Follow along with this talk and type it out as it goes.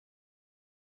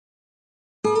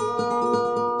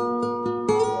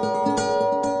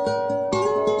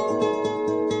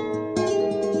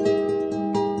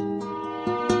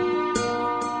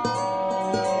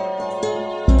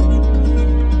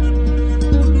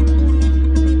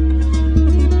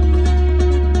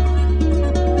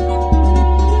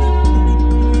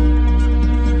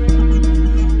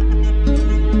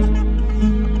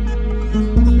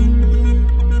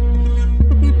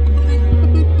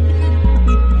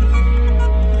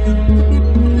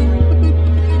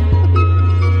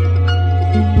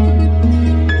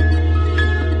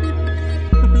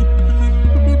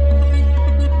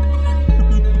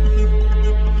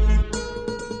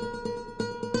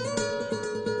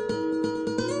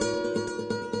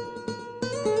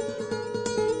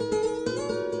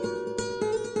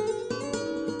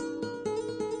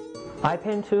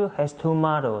iPen 2 has two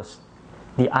models.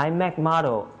 The iMac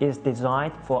model is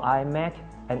designed for iMac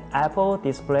and Apple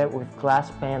display with glass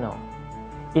panel.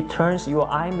 It turns your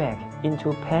iMac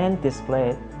into pen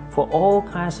display for all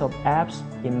kinds of apps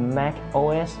in Mac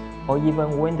OS or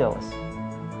even Windows.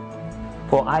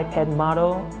 For iPad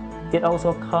model, it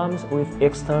also comes with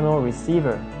external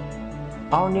receiver.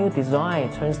 Our new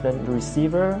design turns the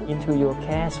receiver into your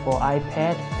case for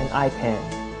iPad and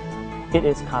iPad. It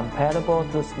is compatible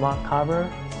to smart cover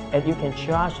and you can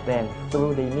charge them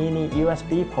through the mini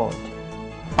USB port.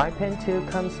 iPen 2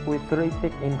 comes with 3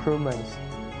 big improvements.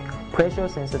 Pressure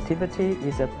sensitivity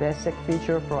is a basic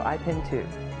feature for iPen 2.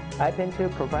 iPen 2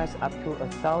 provides up to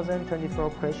 1024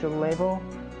 pressure level,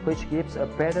 which gives a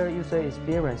better user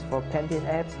experience for painting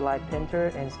apps like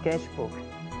Painter and Sketchbook.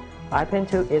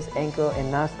 iPen 2 is angle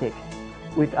agnostic.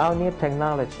 With our new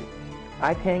technology,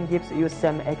 iPen gives you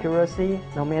same accuracy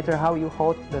no matter how you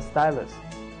hold the stylus.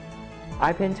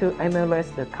 iPen 2 emulates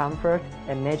the comfort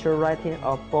and natural writing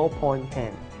of ballpoint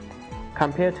pen.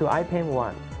 Compared to iPen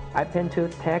 1, iPen 2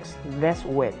 takes less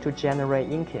weight to generate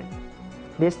inking.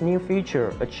 This new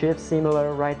feature achieves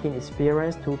similar writing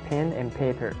experience to pen and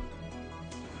paper.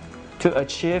 To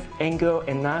achieve angle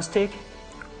agnostic,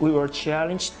 we were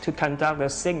challenged to conduct a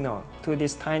signal to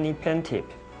this tiny pen tip.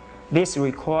 This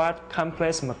required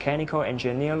complex mechanical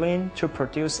engineering to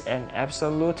produce an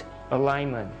absolute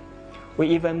alignment. We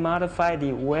even modified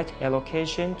the weight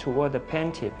allocation toward the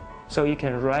pen tip so you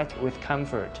can write with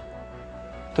comfort.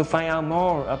 To find out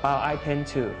more about iPen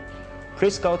 2,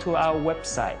 please go to our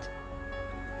website.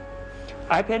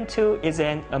 iPen 2 is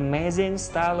an amazing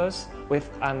stylus with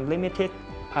unlimited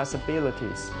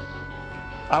possibilities.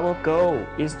 Our goal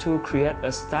is to create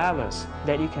a stylus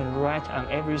that you can write on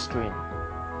every screen.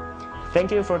 Thank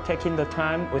you for taking the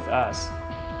time with us.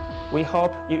 We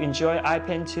hope you enjoy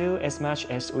iPen 2 as much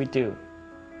as we do.